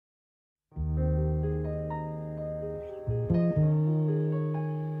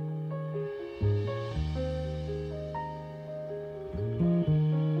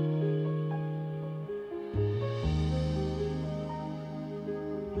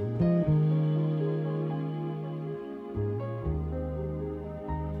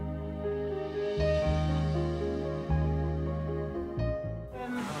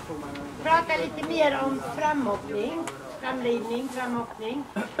lite mer om framhoppning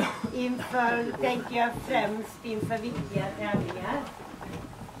inför, tänker jag främst inför viktiga tävlingar.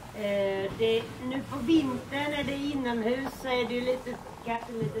 Nu på vintern är det inomhus så är det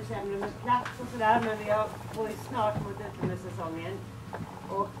kanske lite sämre med plats och sådär, men vi går ju snart mot öppningssäsongen.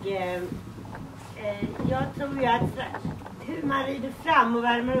 Och jag tror ju att hur man rider fram och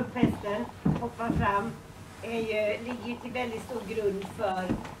värmer upp hästen, hoppar fram, ligger ju till väldigt stor grund för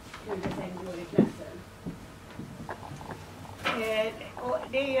hur det sen går i klassen. Och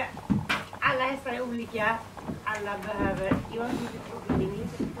det är ju, alla hästar är olika, alla behöver, jag är lite problem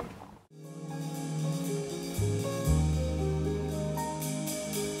lite.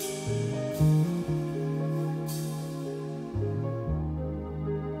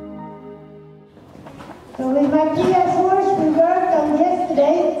 So with Mattias horse we worked on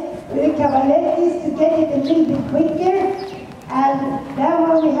yesterday with the Cavalettis to get it a little bit quicker, and then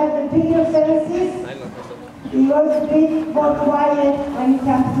when we have the bigger fences he was a bit more quiet when it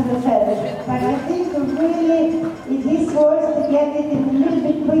comes to the fence. But I think really with his horse to get it a little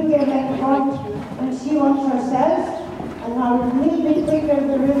bit quicker than when she wants herself, and now a little bit quicker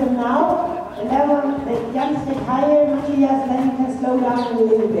the rhythm now, and then when the jumps get higher, Mattias, then you can slow down a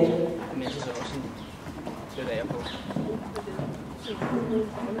little bit.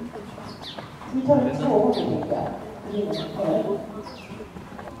 Vi tar det 2 olika.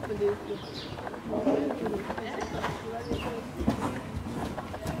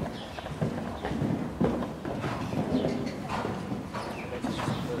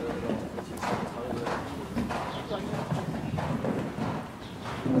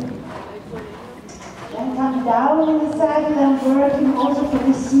 Then come down on the side and then working also for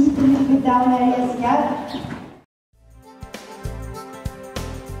the seat a little bit down there, Jessica.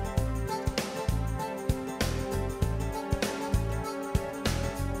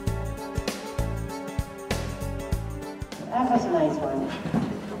 That was a nice one.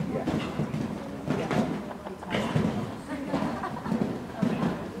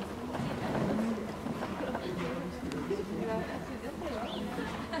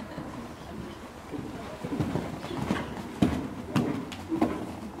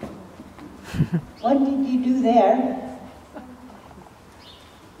 What did you do there?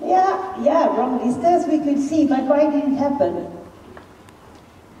 Yeah, wrong distance we could see, but why didn't it happen?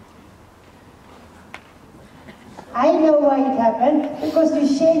 I know why it happened, because you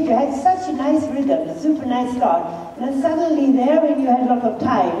changed, you had such a nice rhythm, a super nice start. And then suddenly there, when you had a lot of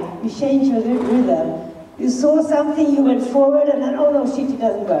time, you changed your rhythm. You saw something, you went forward, and then, oh no, shit, it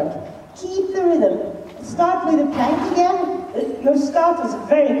doesn't work. Keep the rhythm. Start with the plank again. Your start was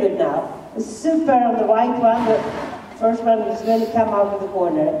very good now. It's super on the white one, the first one is going to come out of the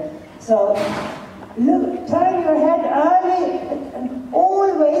corner. So, look, turn your head early, and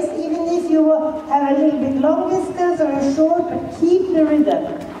always, even if you have a little bit long distance or a short, but keep the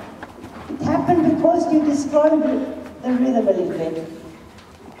rhythm. It happened because you destroyed the rhythm a little bit.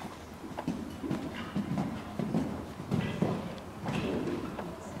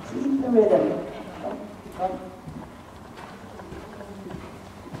 Keep the rhythm.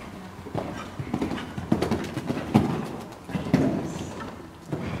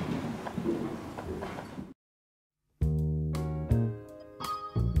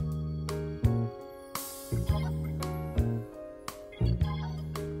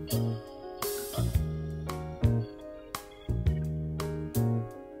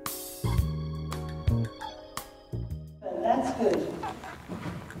 That's good.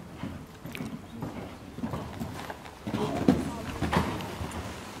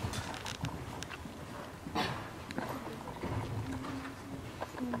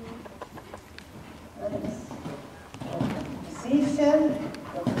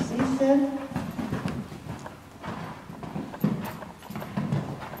 Position.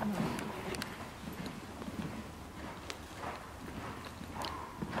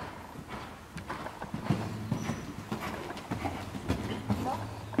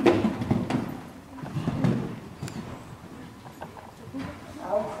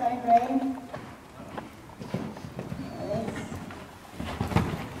 Outside rein. Nice.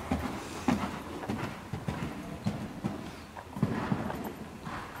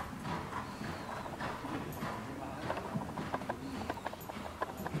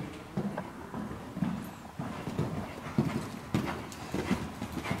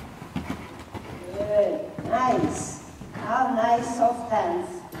 Good. Nice. How nice soft hands.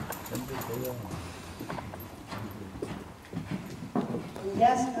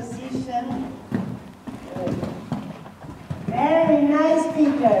 Just position. Good. Very nice,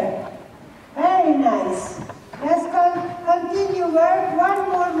 Peter. Very nice. Just continue work 1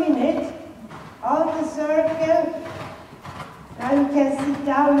 more minute. circle. Now you can sit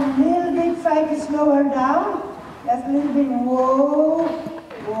down a little bit, try to slow her down. Just a little bit, whoa,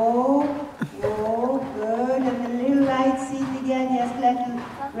 whoa, whoa, good. And a little light seat again, just let the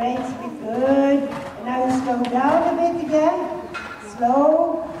reins be good. And now you slow down a bit again.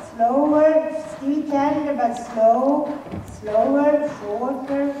 Slow, slower, still tender, but slow, slower,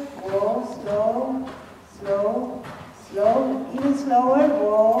 shorter, whoa, slow, slow, slow, even slower,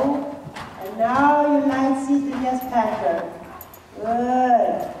 whoa. And now you light seat and just pat her.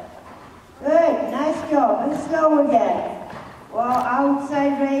 Good. Good, nice job. And slow again. Wow,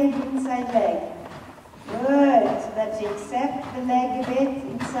 outside rein, inside leg. Good. So that you accept the leg a bit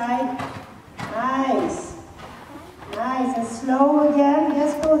inside. Nice. Nice. And slow again.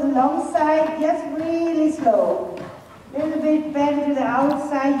 Just go the long side. Just really slow. Little bit bend to the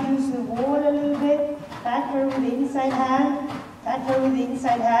outside. Use the wall a little bit. Pat her with the inside hand. Pat her with the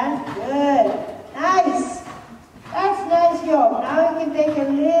inside hand. Good. Nice. That's nice job. Now you can take a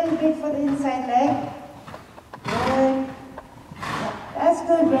little bit for the inside leg. Good. That's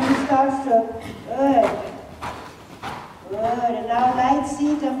good when you start to. Good. Good. And now light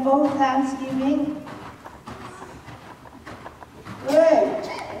seat and both hands giving. Good.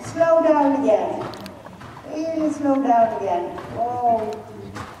 And slow down again. Really slow down again. Oh.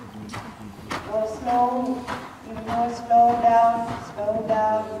 More slow. Even more slow down. Slow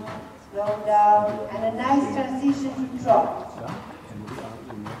down. Slow down, and a nice transition to trot.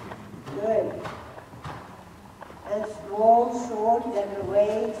 Good. And slow, short, and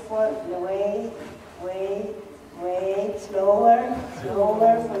wait for the wait, slower,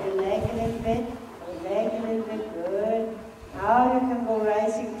 slower for the leg a little bit, for the leg a little bit, good. Now you can go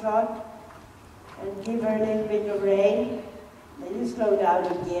rising trot and give her a little bit of rein. Then you slow down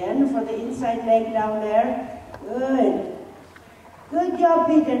again for the inside leg down there. Good. Good job,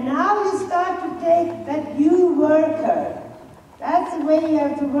 Peter. Now you start to take that new worker. That's the way you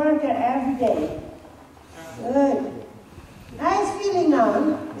have to work her every day. Good. Nice feeling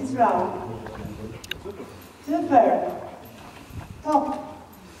now, this round. Super. Top.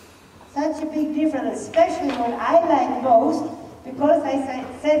 Such a big difference, especially what I like most, because I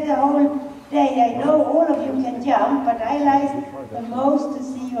said the whole day, I know all of you can jump, but I like the most to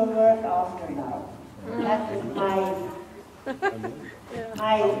see your work after now. That is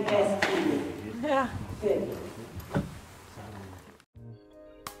my best feeling. Yeah. Good.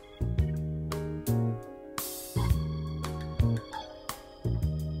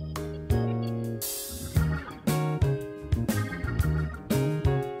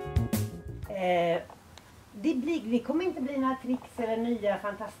 Det kommer inte bli några tricks eller nya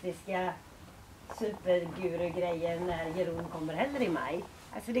fantastiska superguru-grejer när Jeroen kommer heller i maj.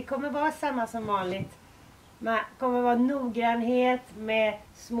 Alltså det kommer vara samma som vanligt. Man kommer vara noggrannhet med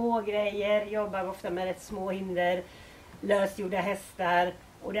små grejer, jobbar ofta med rätt små hinder, lösgjorda hästar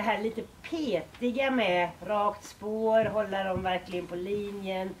och det här lite petiga med rakt spår, hålla dem verkligen på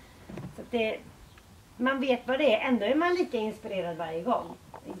linjen. Så att man vet vad det är, ändå är man lika inspirerad varje gång.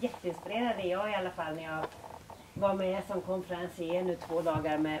 Jätteinspirerad är jag i alla fall när jag var med som konferencier nu 2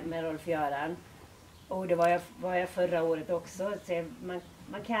 dagar med Rolf-Göran. Och det var jag förra året också. Så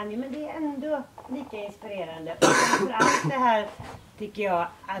man kan ju, men det är ändå lika inspirerande. Och framförallt det här tycker jag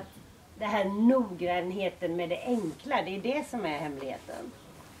att det här noggrannheten med det enkla, det är det som är hemligheten.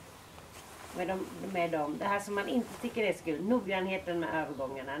 Med dem. Det här som man inte tycker är skul. Noggrannheten med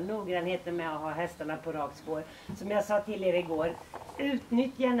övergångarna. Noggrannheten med att ha hästarna på rakt spår. Som jag sa till er igår.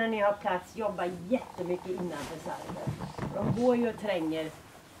 Utnyttja när ni har plats. Jobba jättemycket innanför sargen. De går ju och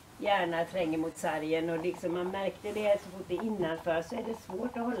gärna tränger mot sargen. Och liksom man märkte det så fort det är innanför så är det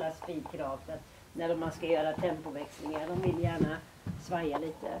svårt att hålla spikrakt. När man ska göra tempoväxlingar. De vill gärna svaja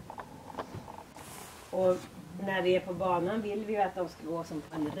lite. Och när vi är på banan vill vi ju att de ska gå som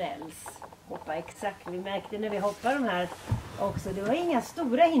på en räls. Hoppa exakt. Vi märkte när vi hoppade de här också. Det var inga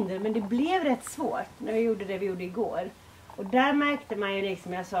stora hinder men det blev rätt svårt när vi gjorde det vi gjorde igår. Och där märkte man ju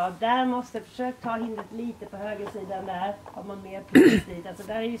liksom, jag sa, där måste försöka ta hindret lite på högersidan där. Har man mer plats dit. Alltså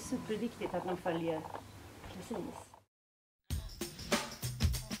där är ju superviktigt att man följer precis.